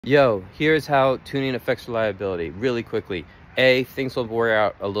Yo, here's how tuning affects reliability really quickly. Things will wear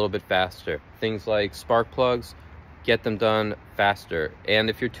out a little bit faster. Things like spark plugs, get them done faster. And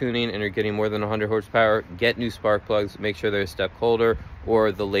if you're tuning and you're getting more than 100 horsepower, get new spark plugs. Make sure they're a step colder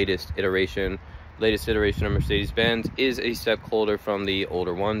or the latest iteration. Latest iteration of Mercedes-Benz is a step colder from the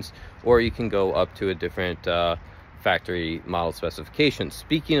older ones, or you can go up to a different factory model specification.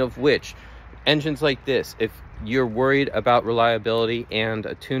 Speaking of which, engines like this, if you're worried about reliability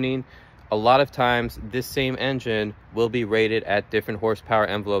and tuning, a lot of times this same engine will be rated at different horsepower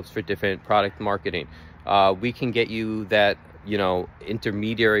envelopes for different product marketing. We can get you that,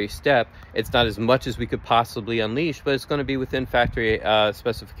 intermediary step. It's not as much as we could possibly unleash, but it's going to be within factory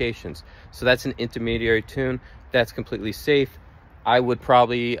specifications. So that's an intermediary tune that's completely safe. I would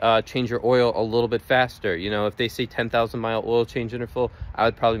probably change your oil a little bit faster. If they say 10,000 mile oil change interval, I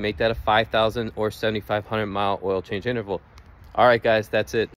would probably make that a 5,000 or 7,500 mile oil change interval. All right, guys, that's it.